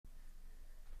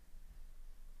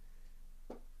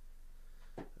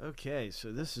Okay,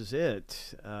 so this is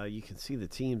it. You can see the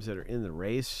teams that are in the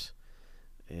race,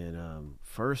 and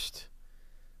first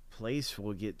place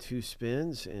will get 2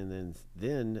 spins, and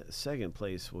then second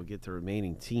place will get the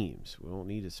remaining teams. We won't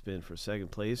need to spin for second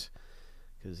place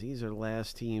because these are the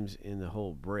last teams in the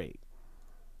whole break.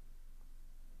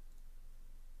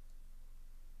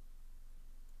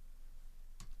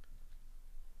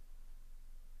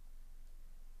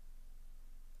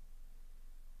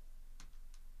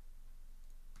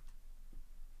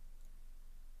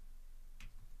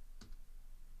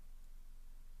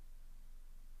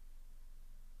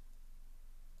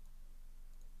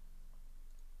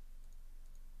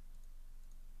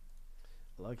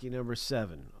 Lucky number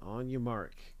 7. On your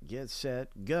mark. Get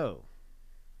set. Go.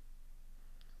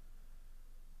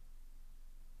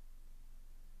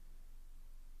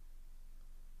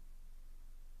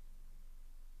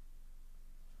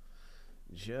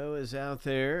 Joe is out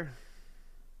there.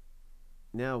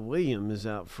 Now William is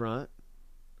out front.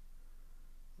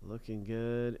 Looking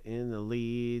good in the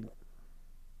lead.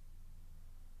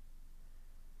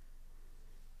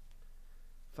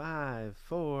 5,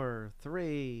 4,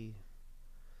 3,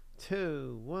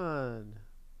 2, 1.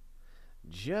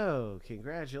 Joe,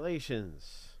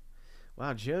 congratulations.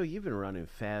 Wow, Joe, you've been running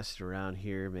fast around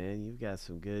here, man. You've got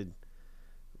some good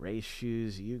race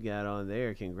shoes you got on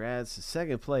there. Congrats. The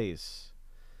second place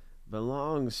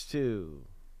belongs to...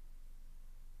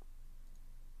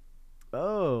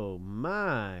 Oh,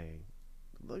 my.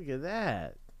 Look at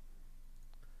that.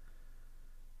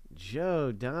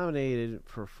 Joe dominant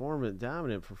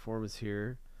performance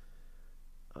here.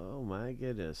 Oh my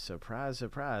goodness. Surprise,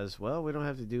 surprise. Well, we don't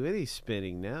have to do any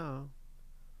spinning now.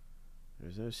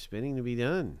 There's no spinning to be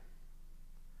done.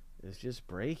 It's just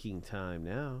breaking time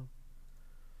now.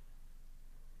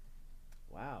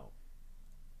 Wow.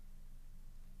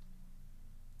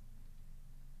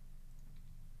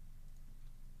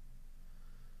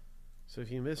 So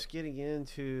if you miss getting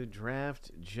into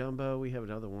Draft Jumbo, we have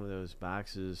another one of those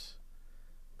boxes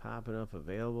popping up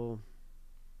available.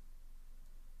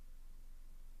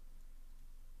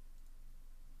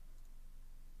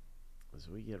 As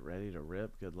we get ready to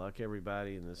rip, good luck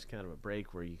everybody in this kind of a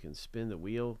break where you can spin the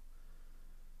wheel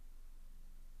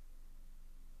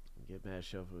and get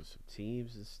matched up with some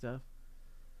teams and stuff.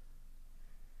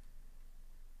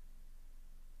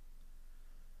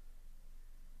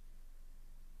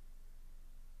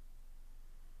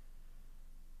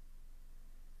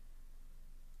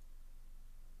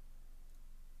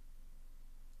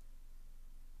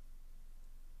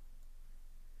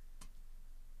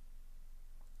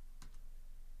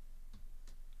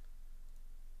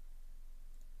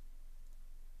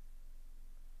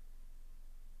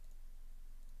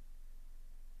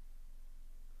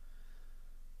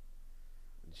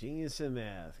 Genius in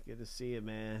math. Good to see you,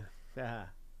 man. Glad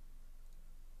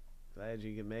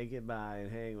you can make it by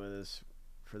and hang with us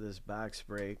for this box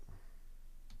break.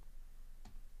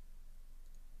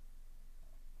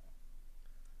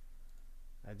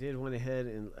 I went ahead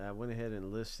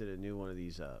and listed a new one of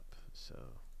these up. So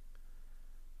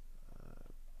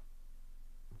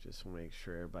just want to make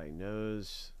sure everybody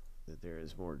knows that there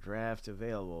is more draft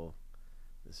available.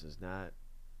 This is not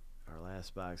our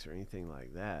last box or anything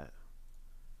like that.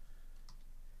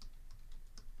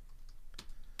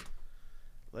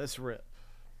 Let's rip.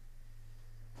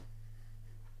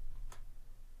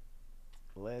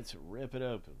 Let's rip it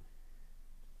open.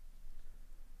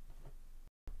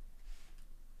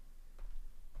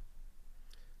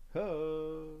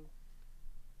 Ho!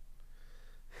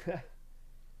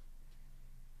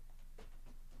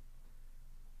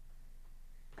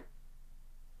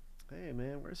 Hey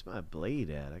man, where's my blade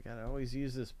at? I gotta always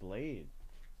use this blade.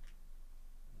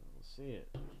 We'll see it.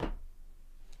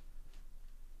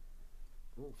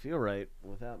 Won't feel right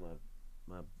without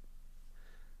my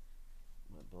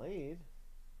blade.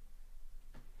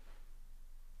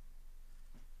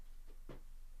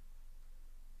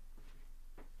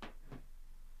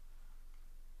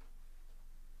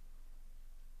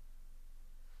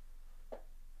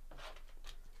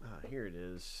 Ah, here it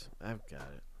is. I've got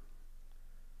it.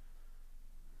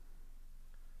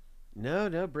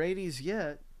 No Brady's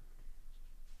yet.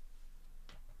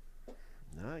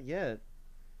 Not yet.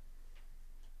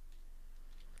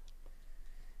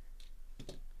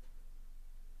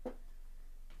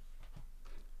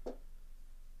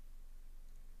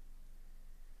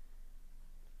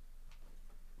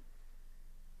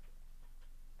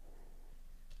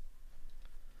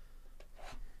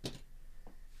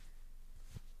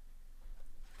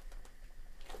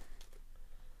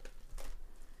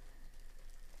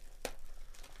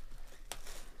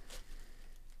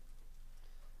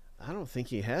 I don't think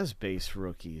he has base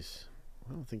rookies.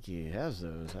 I don't think he has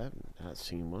those. I've not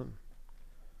seen one.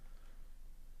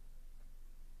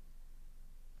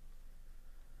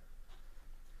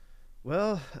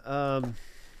 Well,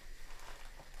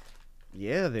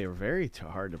 yeah, they were very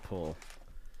hard to pull.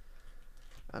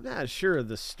 I'm not sure of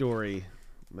the story.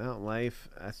 Mountain Life,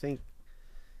 I'm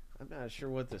not sure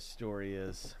what the story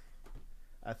is.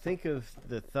 I think of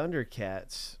the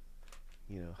Thundercats,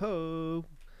 ho,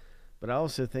 but I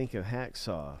also think of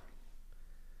Hacksaw.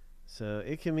 So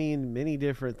it can mean many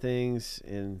different things,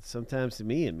 and sometimes to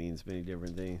me it means many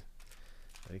different things.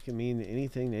 It can mean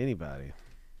anything to anybody.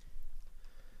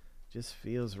 Just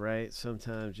feels right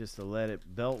sometimes just to let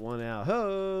it belt one out.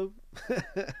 Ho!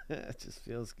 It just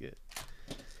feels good.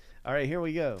 All right, here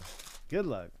we go. Good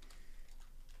luck.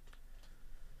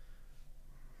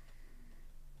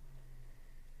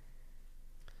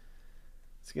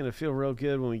 It's going to feel real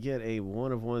good when we get a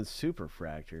 1-of-1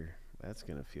 superfractor. That's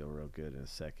going to feel real good in a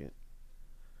second.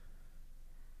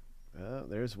 Oh,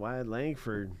 there's Wyatt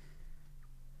Langford.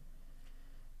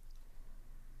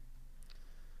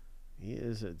 He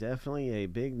is definitely a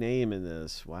big name in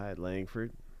this, Wyatt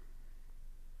Langford.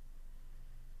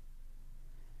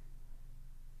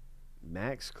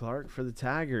 Max Clark for the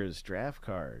Tigers, draft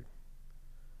card.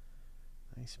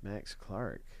 Nice Max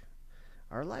Clark.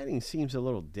 Our lighting seems a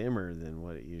little dimmer than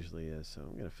what it usually is, so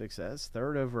I'm going to fix that. That's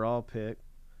 3rd overall pick.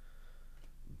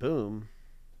 Boom.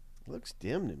 Looks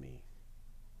dim to me.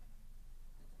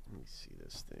 Let me see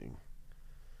this thing.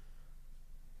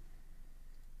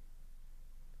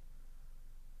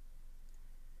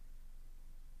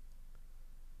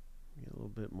 Get a little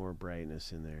bit more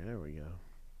brightness in there. There we go.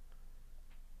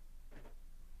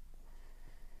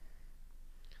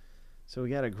 So we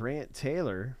got a Grant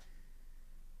Taylor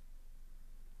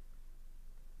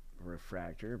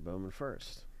refractor, Bowman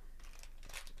first.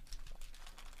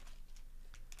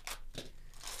 Hey,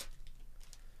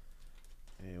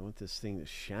 I want this thing to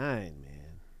shine,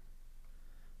 man.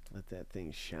 Let that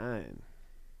thing shine.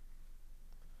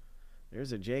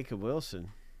 There's a Jacob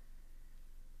Wilson.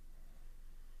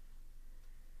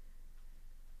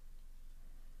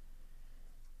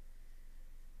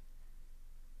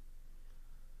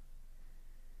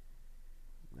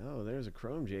 Oh, there's a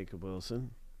chrome Jacob Wilson.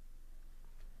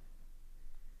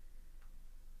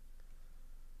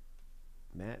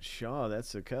 Matt Shaw,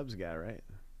 that's the Cubs guy, right?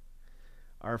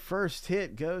 Our first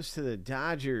hit goes to the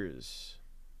Dodgers.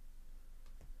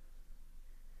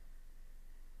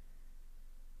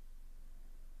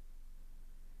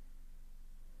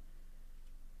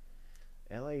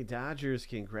 LA Dodgers,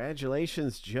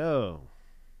 congratulations, Joe.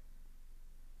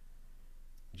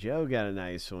 Joe got a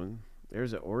nice one.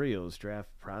 There's an Orioles draft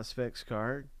prospects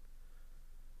card.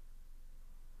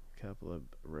 A couple of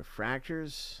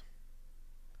refractors.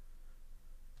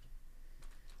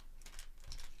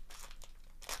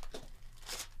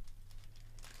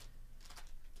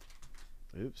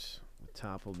 Oops,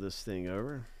 toppled this thing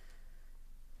over.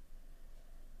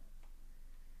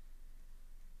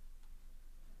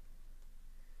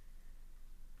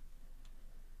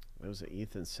 That was an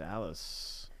Ethan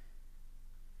Salas.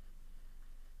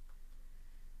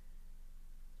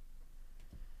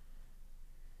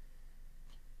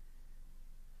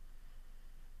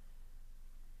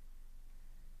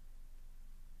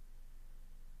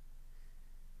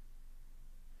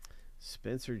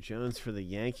 Spencer Jones for the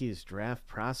Yankees draft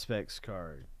prospects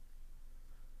card.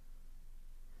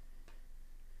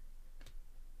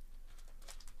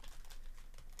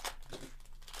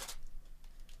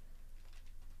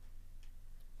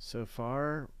 So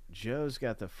far, Joe's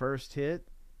got the first hit,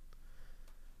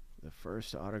 the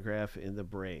first autograph in the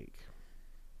break.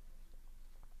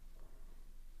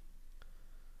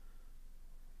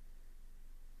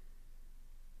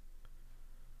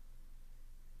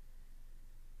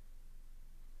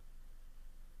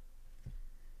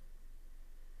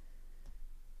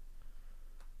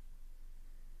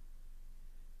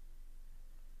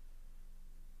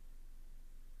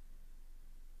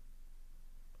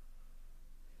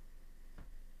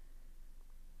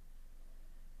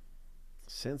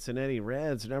 Cincinnati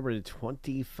Reds, number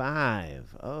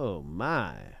 25. Oh,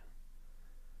 my.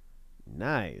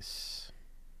 Nice.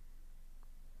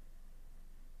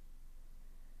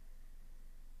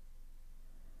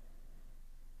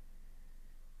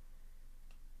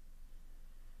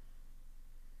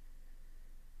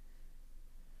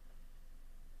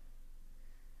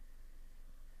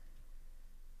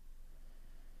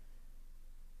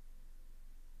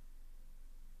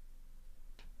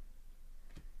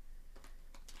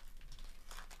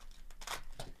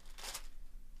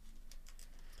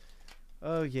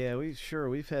 Oh yeah,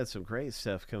 we've had some great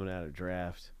stuff coming out of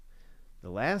draft. The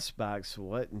last box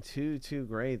wasn't too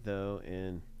great though,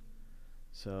 and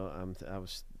so I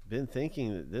was been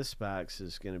thinking that this box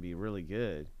is going to be really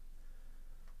good.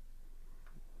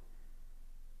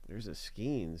 There's a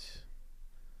Skeens.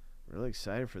 Really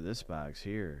excited for this box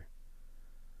here.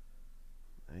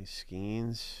 Nice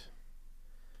Skeens.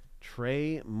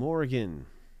 Trey Morgan.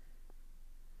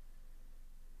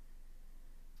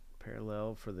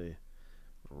 Parallel for the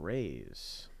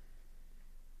Rays.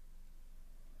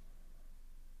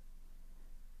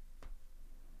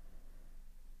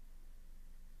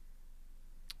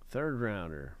 Third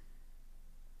rounder.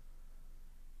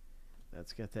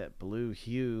 That's got that blue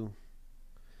hue.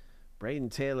 Braden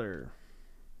Taylor.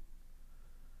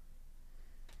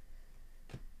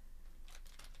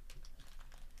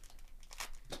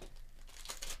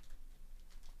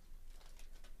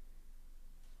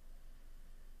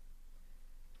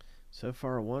 So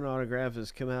far, one autograph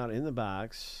has come out in the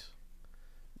box.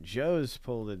 Joe's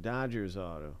pulled a Dodgers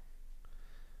auto.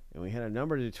 And we had a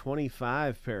number to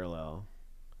 25 parallel.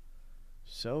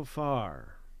 So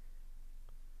far.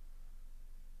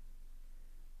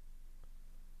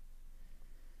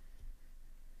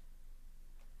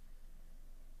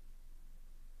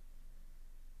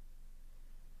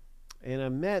 And a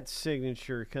Mets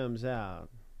signature comes out.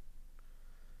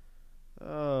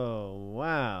 Oh,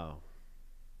 wow.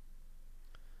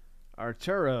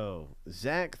 Arturo,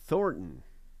 Zach Thornton.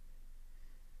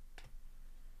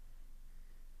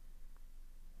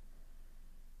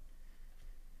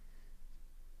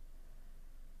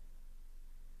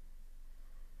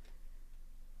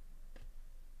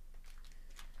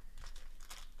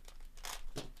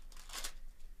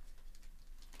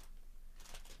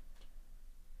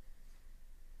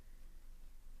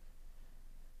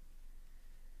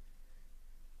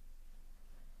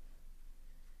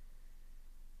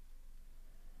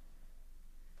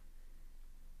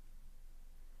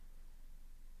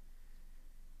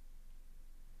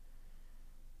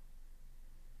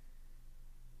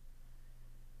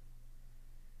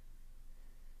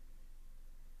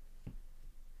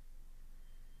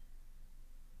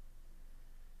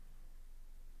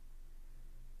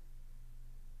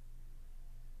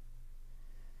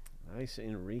 Nice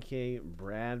Enrique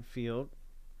Bradfield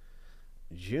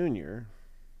Jr.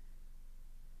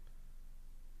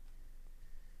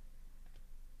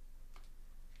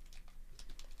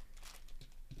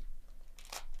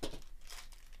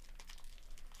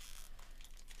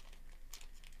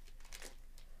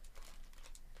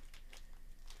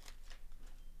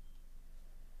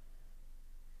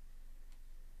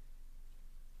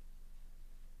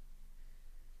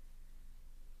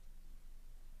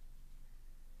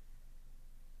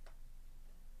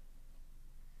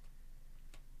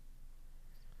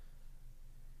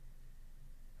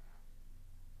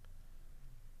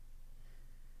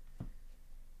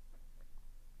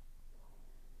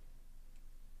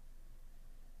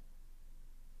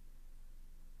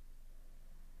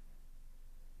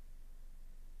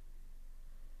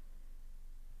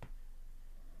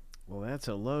 Well, that's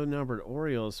a low-numbered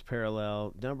Orioles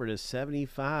parallel, numbered to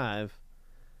 75.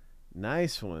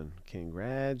 Nice one.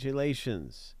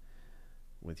 Congratulations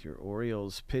with your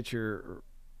Orioles pitcher.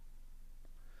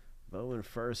 Bowman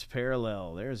first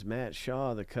parallel. There's Matt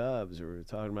Shaw, the Cubs. We were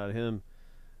talking about him.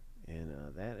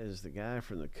 And that is the guy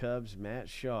from the Cubs, Matt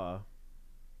Shaw.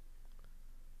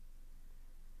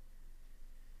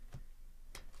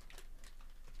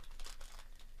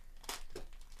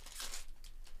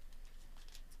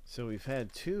 So we've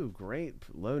had two great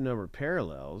low-number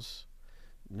parallels.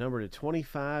 Number to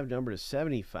 25, number to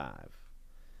 75.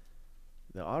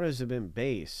 The autos have been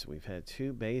base. We've had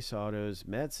two base autos,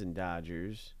 Mets and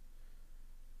Dodgers,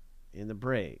 in the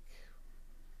break.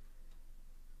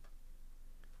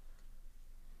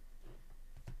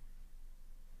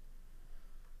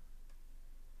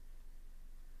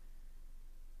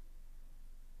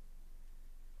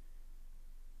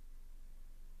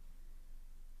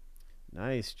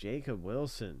 Nice, Jacob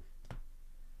Wilson.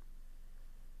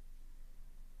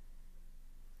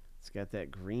 It's got that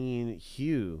green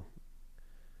hue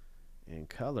and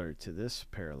color to this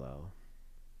parallel.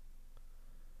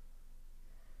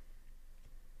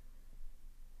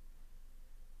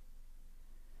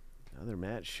 Another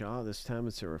Matt Shaw. This time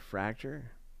it's a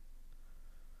refractor.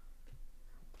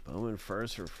 Bowman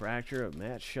first refractor of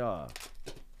Matt Shaw.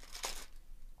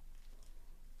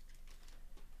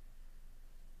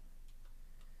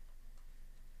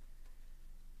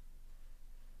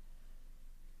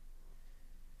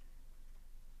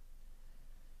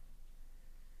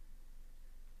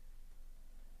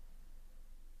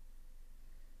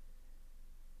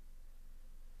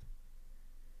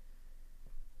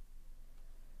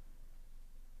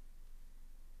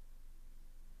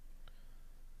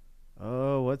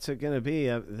 what's it going to be?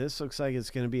 This looks like it's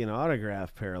going to be an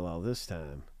autograph parallel this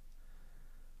time.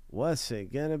 What's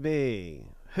it going to be?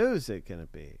 Who's it going to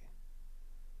be?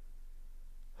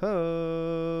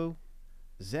 Ho!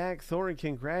 Zach Thorne,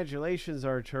 congratulations,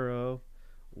 Arturo.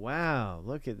 Wow,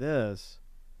 look at this.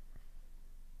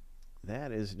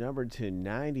 That is numbered to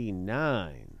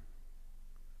 99.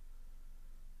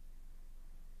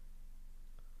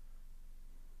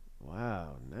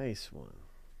 Wow, nice one.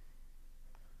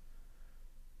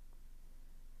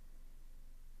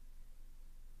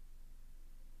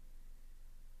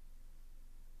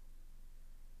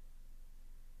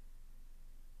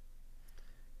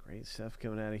 Great stuff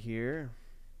coming out of here.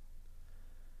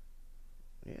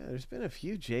 Yeah, there's been a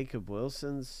few Jacob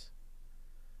Wilsons.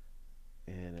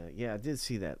 And, yeah, I did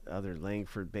see that other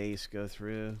Langford base go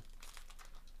through.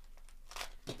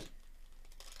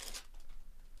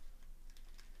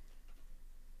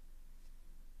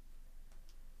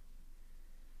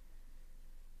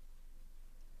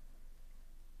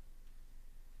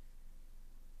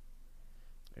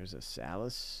 There's a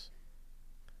Salas.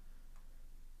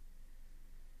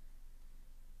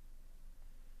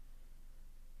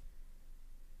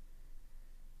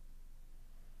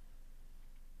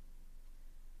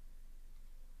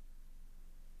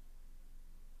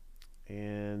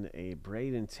 And a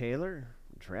Braden Taylor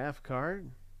draft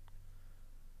card.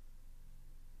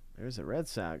 There's a Red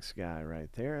Sox guy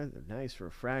right there. The nice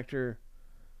refractor.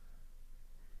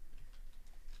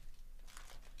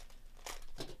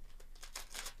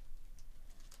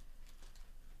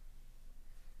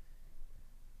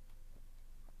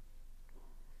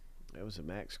 That was a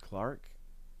Max Clark.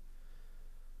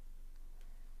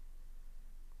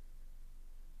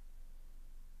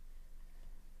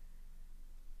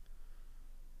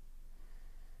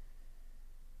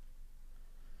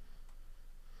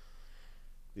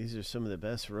 These are some of the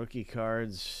best rookie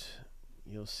cards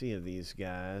you'll see of these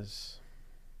guys.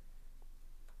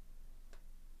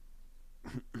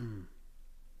 Some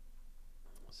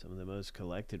of the most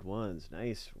collected ones.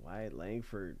 Nice Wyatt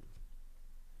Langford.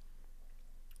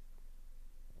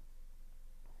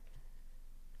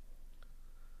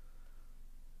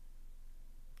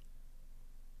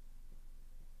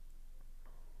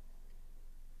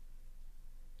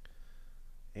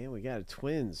 And we got a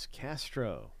Twins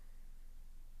Castro.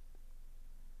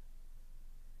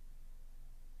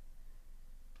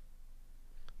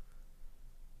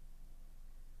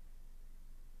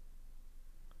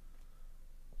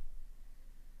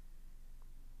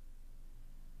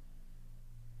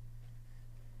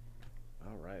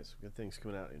 Some good things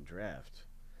coming out in draft.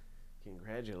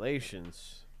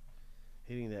 Congratulations.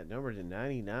 Hitting that number to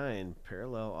 99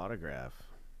 parallel autograph.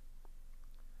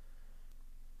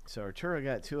 So Arturo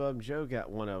got 2 of them. Joe got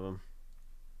 1 of them.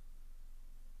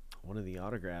 One of the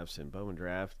autographs in Bowman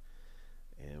draft.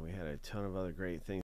 And we had a ton of other great things.